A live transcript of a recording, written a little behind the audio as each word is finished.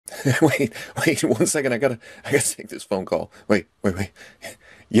Wait 1 second. I gotta take this phone call. Wait.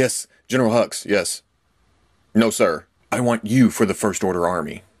 Yes, General Hux, yes. No, sir. I want you for the First Order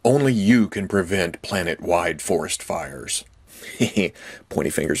Army. Only you can prevent planet-wide forest fires. Pointy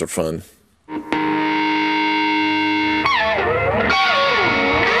fingers are fun.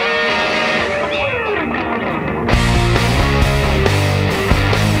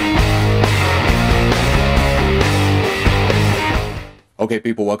 Okay,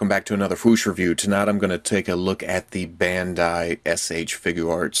 people, welcome back to another Fwoosh review. Tonight I'm going to take a look at the Bandai S.H.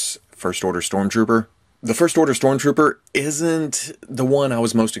 Figuarts First Order Stormtrooper. The First Order Stormtrooper isn't the one I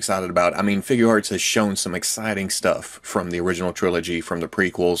was most excited about. I mean, Figuarts has shown some exciting stuff from the original trilogy, from the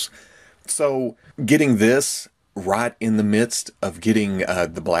prequels. So, getting this right in the midst of getting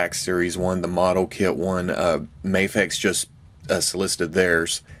the Black Series one, the model kit one, Mafex just solicited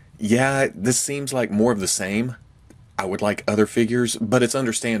theirs. Yeah, this seems like more of the same. I would like other figures, but it's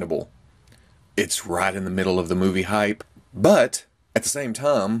understandable. It's right in the middle of the movie hype, but at the same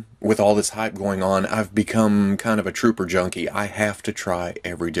time, with all this hype going on, I've become kind of a trooper junkie. I have to try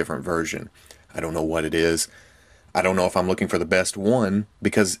every different version. I don't know what it is. I don't know if I'm looking for the best one,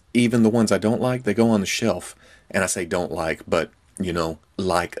 because even the ones I don't like, they go on the shelf. And I say don't like, but, you know,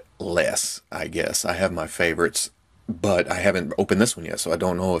 like less, I guess. I have my favorites, but I haven't opened this one yet, so I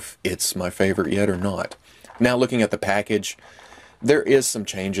don't know if it's my favorite yet or not. Now, looking at the package, there is some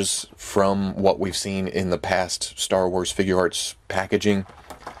changes from what we've seen in the past Star Wars Figuarts packaging.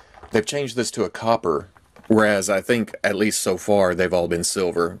 They've changed this to a copper, whereas I think, at least so far, they've all been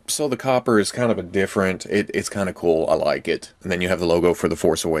silver. So the copper is kind of a different, it's kind of cool, I like it. And then you have the logo for the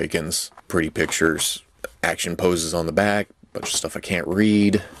Force Awakens, pretty pictures, action poses on the back, bunch of stuff I can't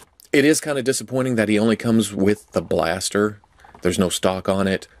read. It is kind of disappointing that he only comes with the blaster. There's no stock on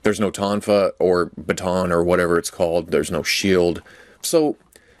it. There's no tonfa or baton or whatever it's called. There's no shield. So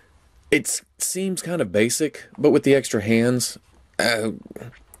it seems kind of basic, but with the extra hands,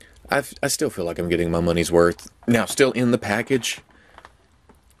 I still feel like I'm getting my money's worth. Now, still in the package,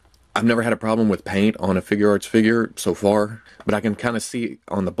 I've never had a problem with paint on a Figuarts figure so far, but I can kind of see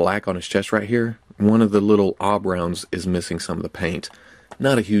on the black on his chest right here, one of the little obrowns is missing some of the paint.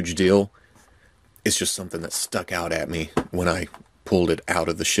 Not a huge deal. It's just something that stuck out at me when I pulled it out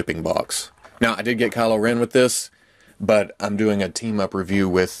of the shipping box. Now, I did get Kylo Ren with this, but I'm doing a team-up review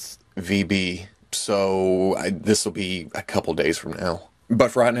with VB, so this will be a couple days from now. But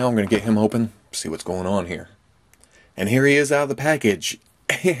for right now, I'm going to get him open, see what's going on here. And here he is out of the package.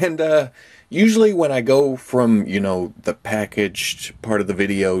 And usually when I go from, you know, the packaged part of the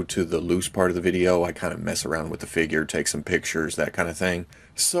video to the loose part of the video, I kind of mess around with the figure, take some pictures, that kind of thing.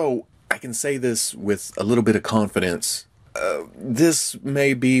 So I can say this with a little bit of confidence. This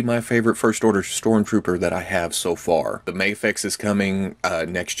may be my favorite First Order Stormtrooper that I have so far. The Mafex is coming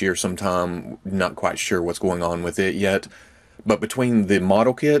next year sometime. Not quite sure what's going on with it yet. But between the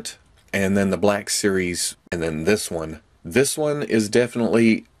model kit and then the Black Series and then this one is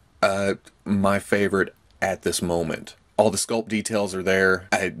definitely my favorite at this moment. All the sculpt details are there.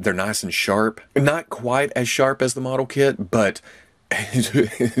 They're nice and sharp. Not quite as sharp as the model kit, but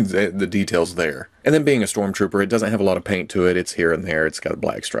the details there. And then being a Stormtrooper, it doesn't have a lot of paint to it. It's here and there. It's got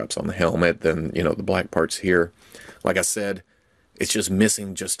black stripes on the helmet. Then, you know, the black part's here. Like I said, it's just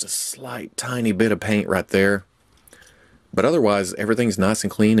missing just a slight, tiny bit of paint right there. But otherwise, everything's nice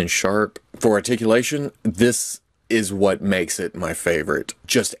and clean and sharp. For articulation, this is what makes it my favorite.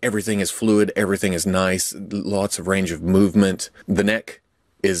 Just everything is fluid. Everything is nice. Lots of range of movement. The neck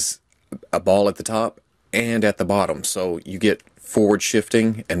is a ball at the top and at the bottom. So you get forward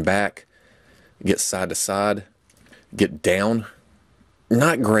shifting and back, get side to side, get down.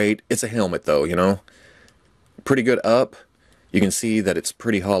 Not great. It's a helmet though, you know. Pretty good up. You can see that it's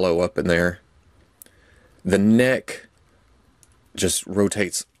pretty hollow up in there. The neck just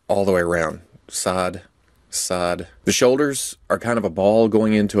rotates all the way around. Side, side. The shoulders are kind of a ball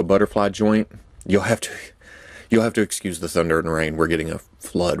going into a butterfly joint. You'll have to excuse the thunder and rain. We're getting a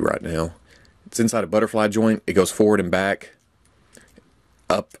flood right now. It's inside a butterfly joint. It goes forward and back,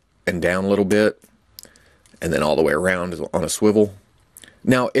 up and down a little bit, and then all the way around on a swivel.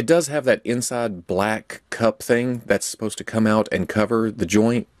 Now, it does have that inside black cup thing that's supposed to come out and cover the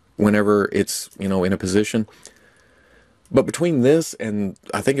joint whenever it's, you know, in a position. But between this and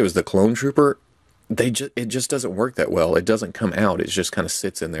I think it was the Clone Trooper, it just doesn't work that well. It doesn't come out. It just kind of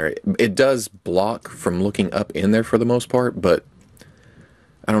sits in there. It does block from looking up in there for the most part, but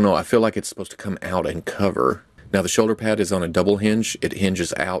I don't know. I feel like it's supposed to come out and cover. Now the shoulder pad is on a double hinge. It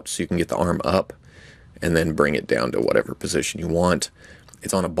hinges out so you can get the arm up and then bring it down to whatever position you want.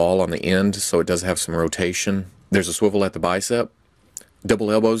 It's on a ball on the end, so it does have some rotation. There's a swivel at the bicep,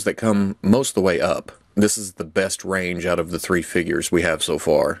 double elbows that come most of the way up. This is the best range out of the 3 figures we have so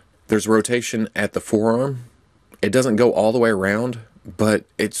far. There's rotation at the forearm. It doesn't go all the way around, but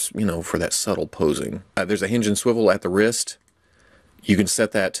it's, you know, for that subtle posing. There's a hinge and swivel at the wrist. You can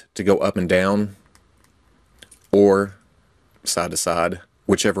set that to go up and down or side to side.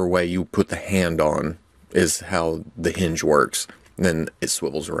 Whichever way you put the hand on is how the hinge works. Then it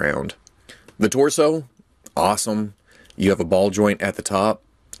swivels around. The torso, awesome. You have a ball joint at the top,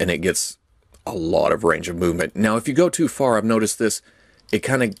 and it gets a lot of range of movement. Now, if you go too far, I've noticed this, it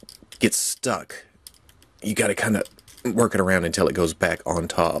kind of gets stuck. You got to kind of work it around until it goes back on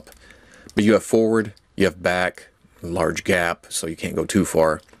top. But you have forward, you have back, large gap, so you can't go too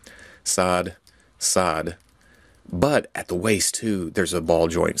far. Side, side. But at the waist, too, there's a ball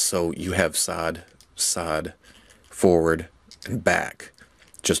joint, so you have side, side, forward, and back,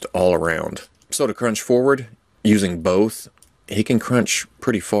 just all around. So to crunch forward, using both, he can crunch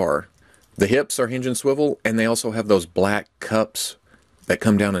pretty far. The hips are hinge and swivel, and they also have those black cups that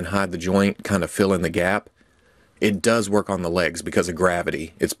come down and hide the joint, kind of fill in the gap. It does work on the legs because of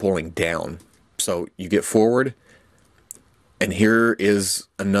gravity. It's pulling down. So you get forward, and here is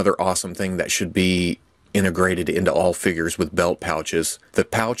another awesome thing that should be integrated into all figures with belt pouches. The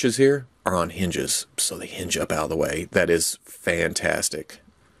pouches here are on hinges, so they hinge up out of the way. That is fantastic.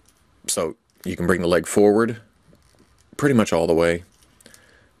 So you can bring the leg forward pretty much all the way.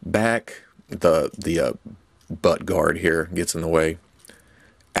 Back, the butt guard here gets in the way.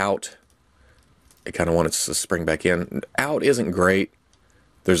 Out, it kind of wants to spring back in. Out isn't great.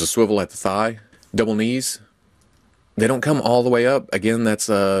 There's a swivel at the thigh. Double knees, they don't come all the way up. Again, that's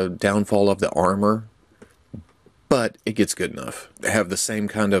a downfall of the armor, but it gets good enough. They have the same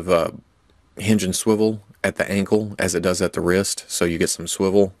kind of hinge and swivel at the ankle as it does at the wrist, so you get some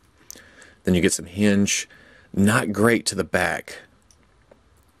swivel. Then you get some hinge. Not great to the back.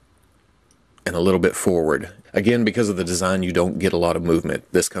 And a little bit forward. Again, because of the design, you don't get a lot of movement.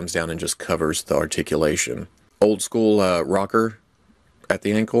 This comes down and just covers the articulation. Old school rocker at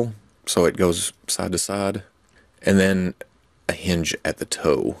the ankle, so it goes side to side. And then a hinge at the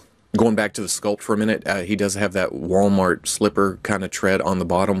toe. Going back to the sculpt for a minute, he does have that Walmart slipper kind of tread on the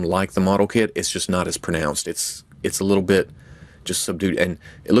bottom like the model kit. It's just not as pronounced. It's a little bit just subdued, and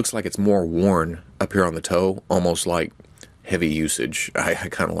it looks like it's more worn up here on the toe, almost like heavy usage. I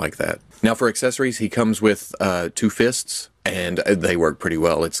kind of like that. Now for accessories, he comes with 2 fists, and they work pretty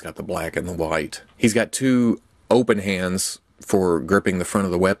well. It's got the black and the white. He's got 2 open hands for gripping the front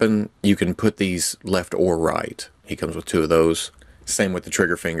of the weapon. You can put these left or right. He comes with 2 of those. Same with the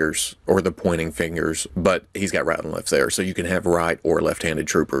trigger fingers, or the pointing fingers, but he's got right and left there, so you can have right or left-handed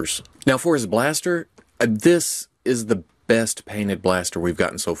troopers. Now for his blaster, this is the best painted blaster we've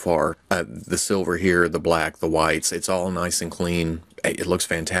gotten so far. The silver here, the black, the whites, it's all nice and clean. It looks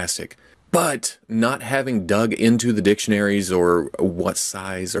fantastic. But not having dug into the dictionaries or what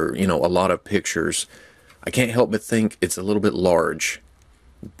size or, you know, a lot of pictures, I can't help but think it's a little bit large.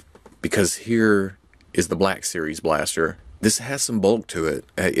 Because here is the Black Series blaster. This has some bulk to it.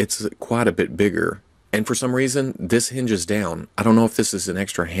 It's quite a bit bigger. And for some reason, this hinges down. I don't know if this is an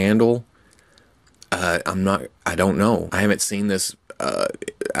extra handle. I don't know. I haven't seen this.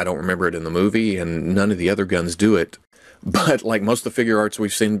 I don't remember it in the movie, and none of the other guns do it. But like most of the figure arts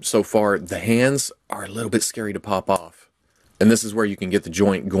we've seen so far, the hands are a little bit scary to pop off. And this is where you can get the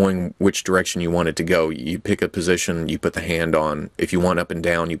joint going which direction you want it to go. You pick a position, you put the hand on. If you want up and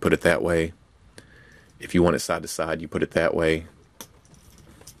down, you put it that way. If you want it side to side, you put it that way.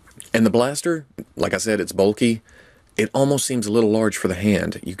 And the blaster, like I said, it's bulky. It almost seems a little large for the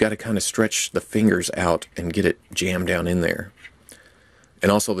hand. You've got to kind of stretch the fingers out and get it jammed down in there.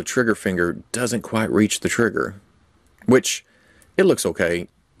 And also the trigger finger doesn't quite reach the trigger, which it looks okay.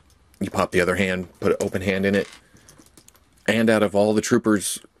 You pop the other hand, put an open hand in it. And out of all the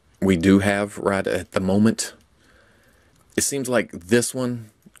troopers we do have right at the moment, it seems like this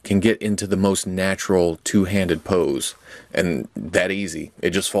one can get into the most natural two-handed pose. And that easy.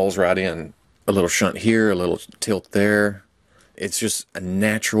 It just falls right in. A little shunt here, a little tilt there. It's just a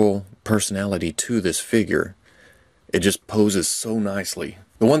natural personality to this figure. It just poses so nicely.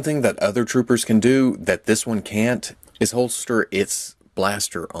 The one thing that other troopers can do that this one can't is holster its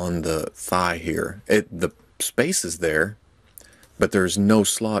blaster on the thigh here. The space is there, but there's no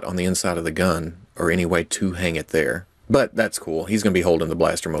slot on the inside of the gun or any way to hang it there. But that's cool. He's going to be holding the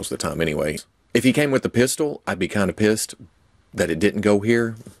blaster most of the time anyway. If he came with the pistol, I'd be kind of pissed that it didn't go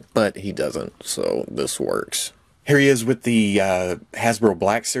here, but he doesn't, so this works. Here he is with the Hasbro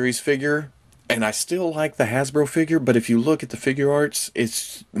Black Series figure, and I still like the Hasbro figure, but if you look at the figure arts,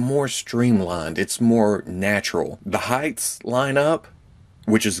 it's more streamlined, it's more natural. The heights line up,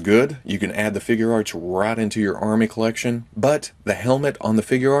 which is good. You can add the figure arts right into your army collection, but the helmet on the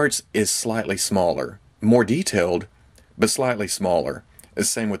figure arts is slightly smaller. More detailed, but slightly smaller. The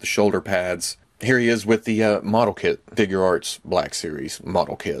same with the shoulder pads. Here he is with the model kit, Figure Arts Black Series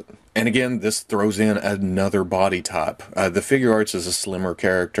model kit. And again, this throws in another body type. The Figure Arts is a slimmer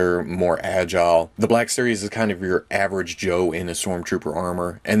character, more agile. The Black Series is kind of your average Joe in a Stormtrooper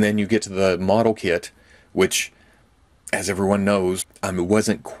armor. And then you get to the model kit, which, as everyone knows, I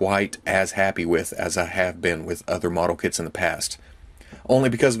wasn't quite as happy with as I have been with other model kits in the past. Only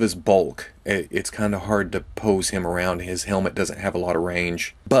because of his bulk. It's kind of hard to pose him around. His helmet doesn't have a lot of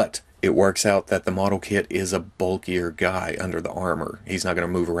range. But it works out that the model kit is a bulkier guy under the armor. He's not going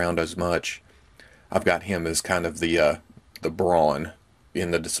to move around as much. I've got him as kind of the brawn in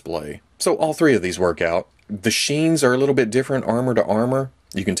the display. So all three of these work out. The sheens are a little bit different armor to armor.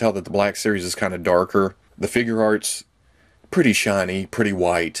 You can tell that the Black Series is kind of darker. The figure art's pretty shiny, pretty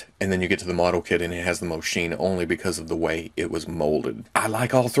white, and then you get to the model kit and it has the most sheen only because of the way it was molded. I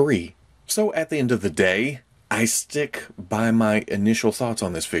like all three. So at the end of the day, I stick by my initial thoughts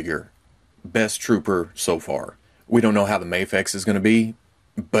on this figure. Best trooper so far. We don't know how the Mafex is going to be,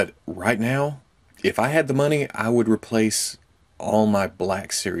 but right now, if I had the money, I would replace all my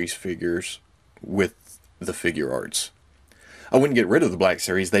Black Series figures with the figure arts. I wouldn't get rid of the Black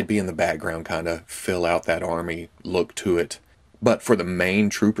Series. They'd be in the background, kind of fill out that army look to it. But for the main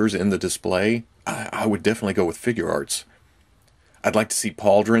troopers in the display, I would definitely go with figure arts. I'd like to see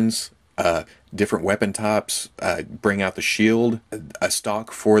pauldrons, different weapon types, bring out the shield, a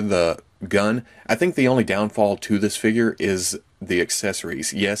stock for the gun. I think the only downfall to this figure is the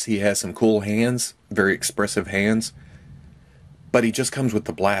accessories. Yes, he has some cool hands, very expressive hands, but he just comes with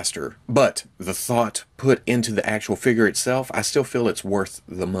the blaster. But the thought put into the actual figure itself, I still feel it's worth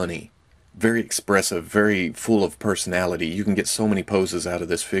the money. Very expressive, very full of personality. You can get so many poses out of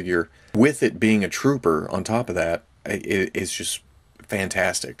this figure. With it being a trooper on top of that, it's just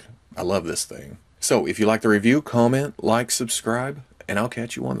fantastic. I love this thing. So if you like the review, comment, like, subscribe, and I'll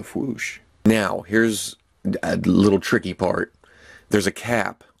catch you on the Fwoosh. Now, here's a little tricky part. There's a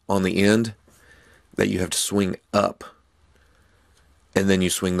cap on the end that you have to swing up, and then you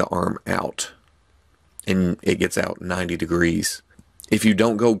swing the arm out, and it gets out 90 degrees. If you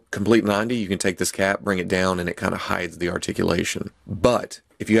don't go complete 90, you can take this cap, bring it down, and it kind of hides the articulation. But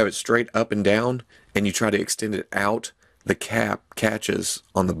if you have it straight up and down, and you try to extend it out, the cap catches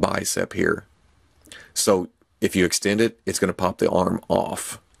on the bicep here. So if you extend it, it's going to pop the arm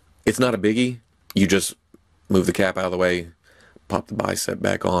off. It's not a biggie. You just move the cap out of the way, pop the bicep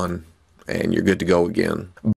back on, and you're good to go again.